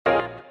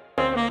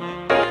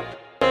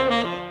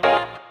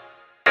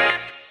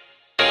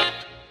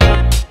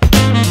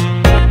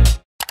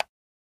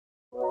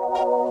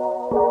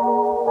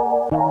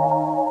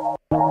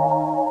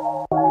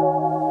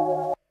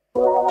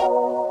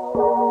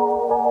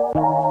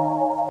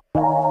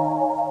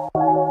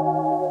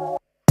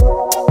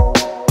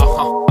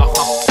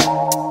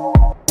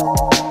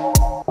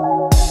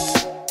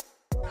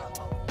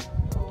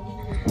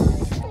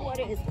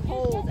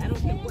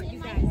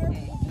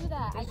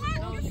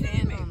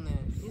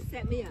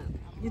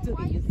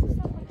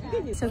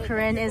So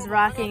Corinne is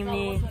rocking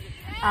the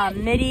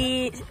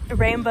midi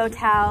rainbow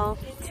towel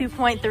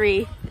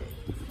 2.3.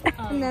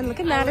 And then look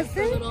at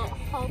Madison. A little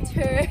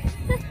halter.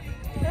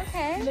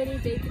 Okay. Mini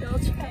baby doll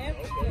tramp.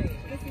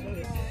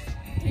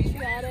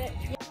 Patriotic.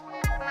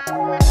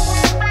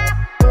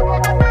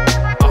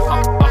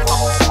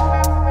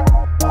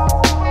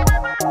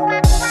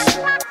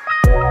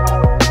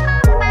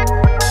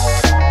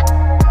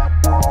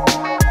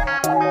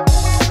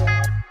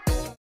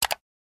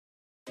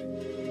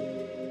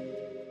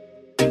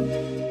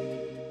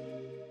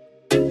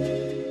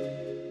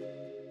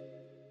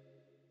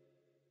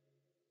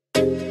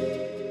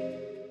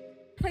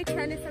 Play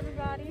tennis,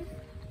 everybody.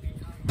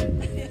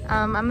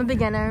 I'm a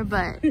beginner,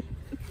 but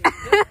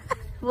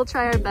we'll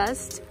try our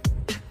best.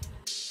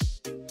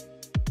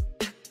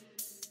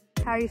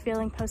 How are you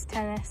feeling post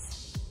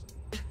tennis?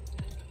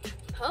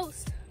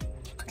 Post.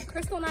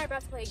 Crystal and I are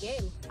about to play a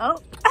game.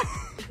 Oh.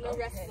 No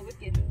rest for the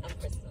wicked. I'm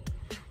Crystal.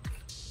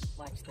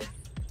 Watch this.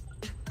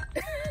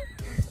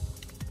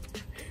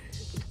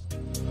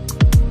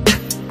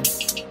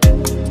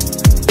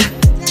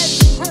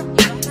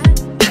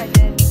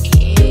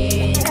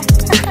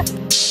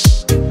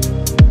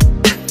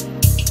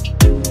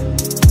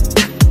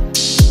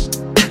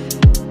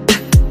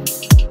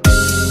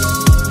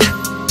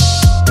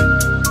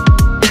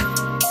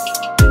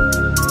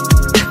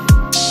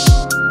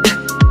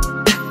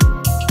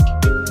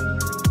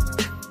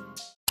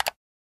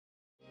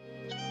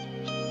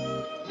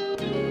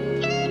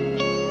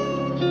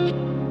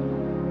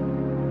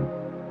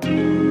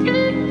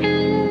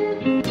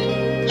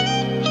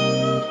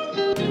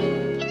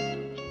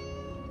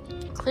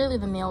 Clearly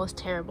the meal was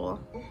terrible.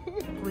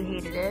 We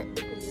hated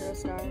it. 0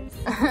 stars.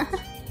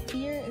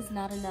 Fear is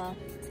not enough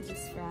to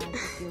describe the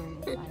feeling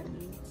inside of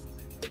me.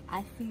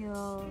 I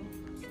feel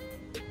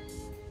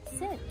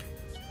sick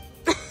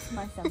to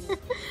my stomach.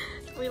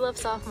 We love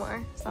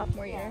sophomore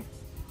year.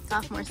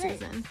 Sophomore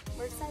season.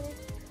 We're excited.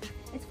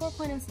 It's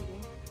 4.0 season.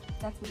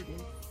 That's what it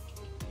is.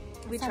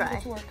 We It's time to try.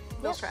 get to work.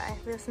 We'll Yep. try.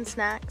 We have some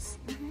snacks.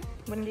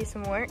 We're gonna do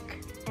some work,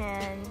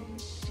 and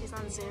she's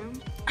on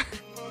Zoom.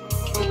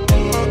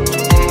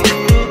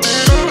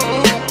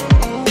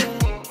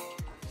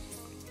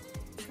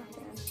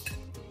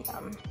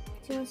 Yum.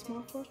 Do you want a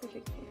small fork or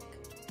big fork?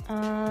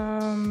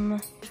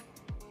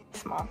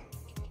 Small.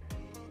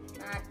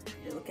 Not.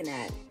 You're looking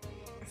at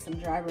some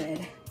dry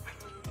bread.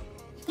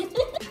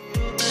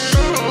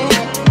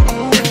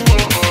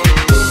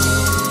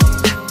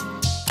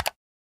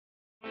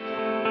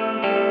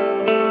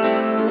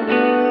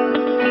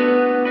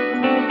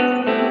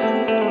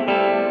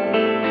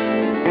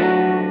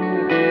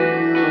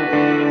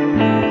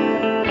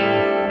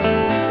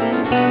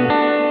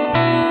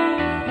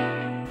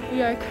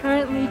 We are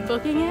currently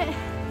booking it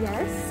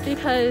Yes.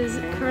 because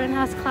Corinne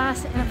has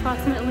class in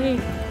approximately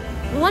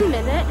 1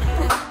 minute.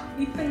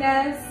 We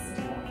finessed.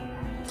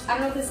 I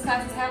don't know if this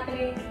class is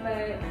happening,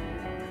 but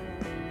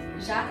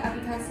Jacques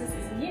Abicansis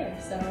isn't here,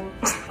 so.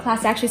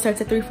 Class actually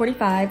starts at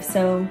 3:45,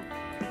 so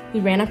we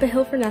ran up a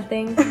hill for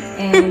nothing,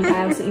 and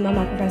I also emailed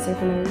my professor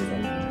for no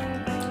reason.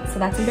 So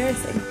that's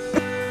embarrassing.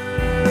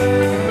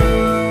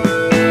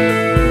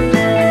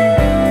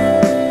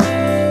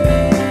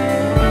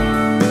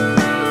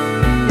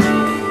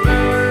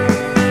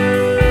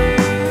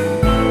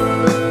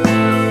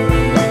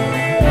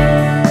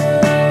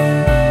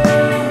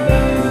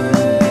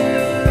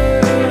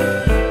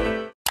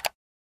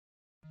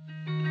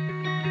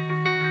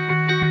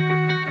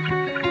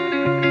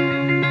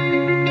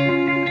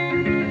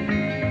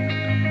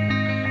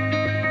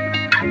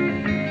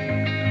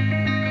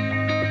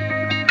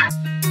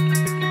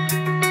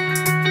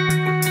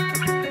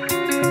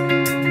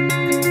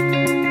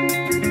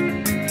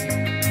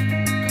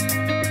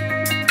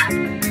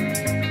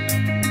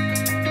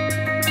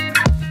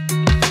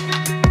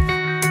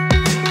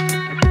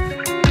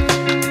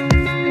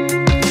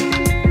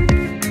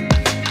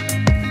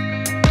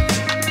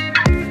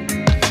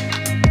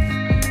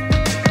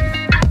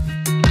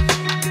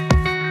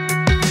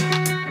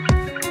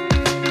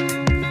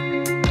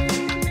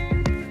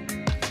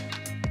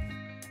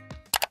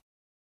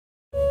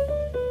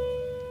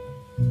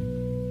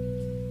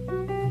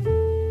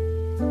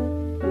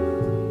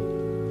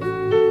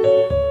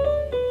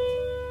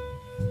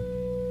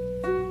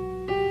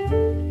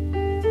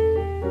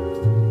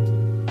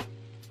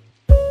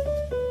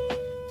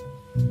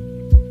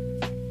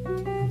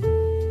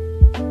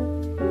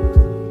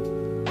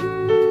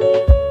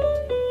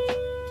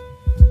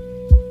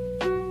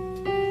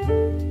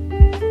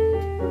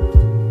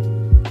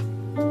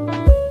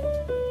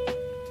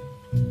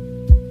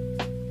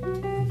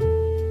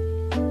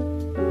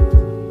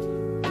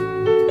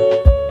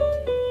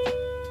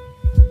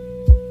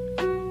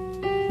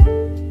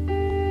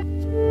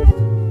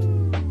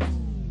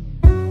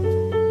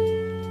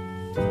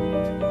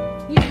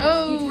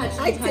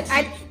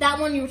 That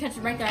one you were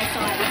touching right there.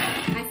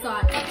 I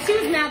saw it. She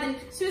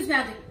was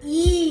mouthing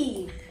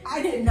E.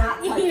 I did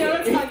not touch You know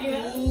what I'm it. talking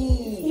about?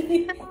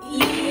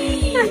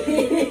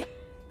 E.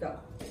 Go.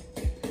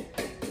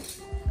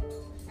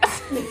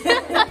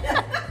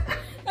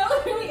 That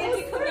was really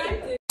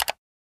anticlimactic.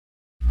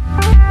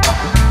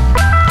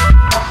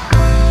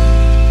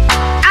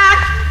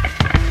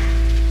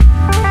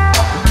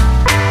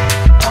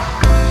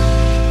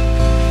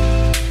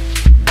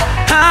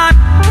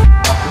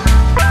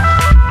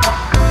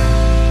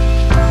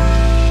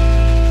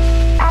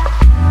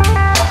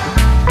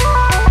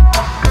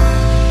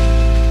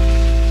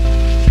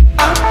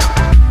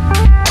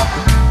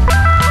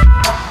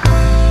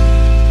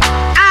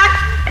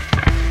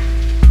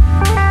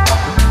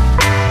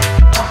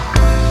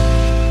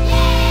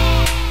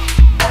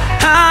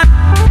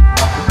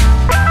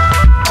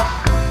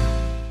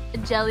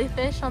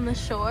 Jellyfish on the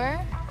shore.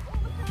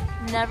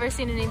 Never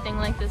seen anything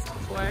like this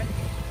before.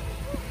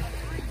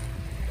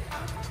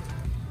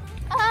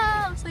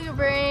 Ah, I'm so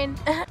brain.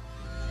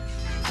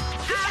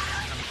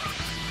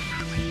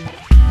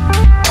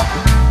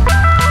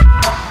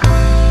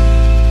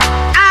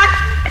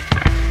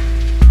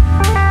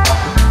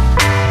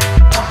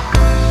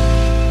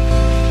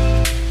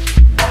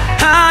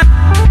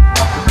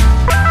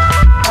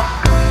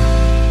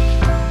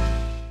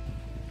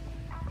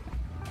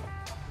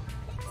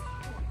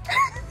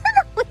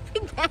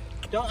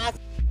 Don't ask.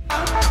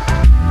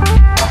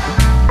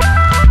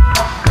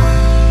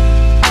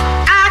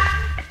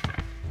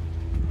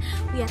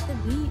 We at the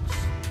beach.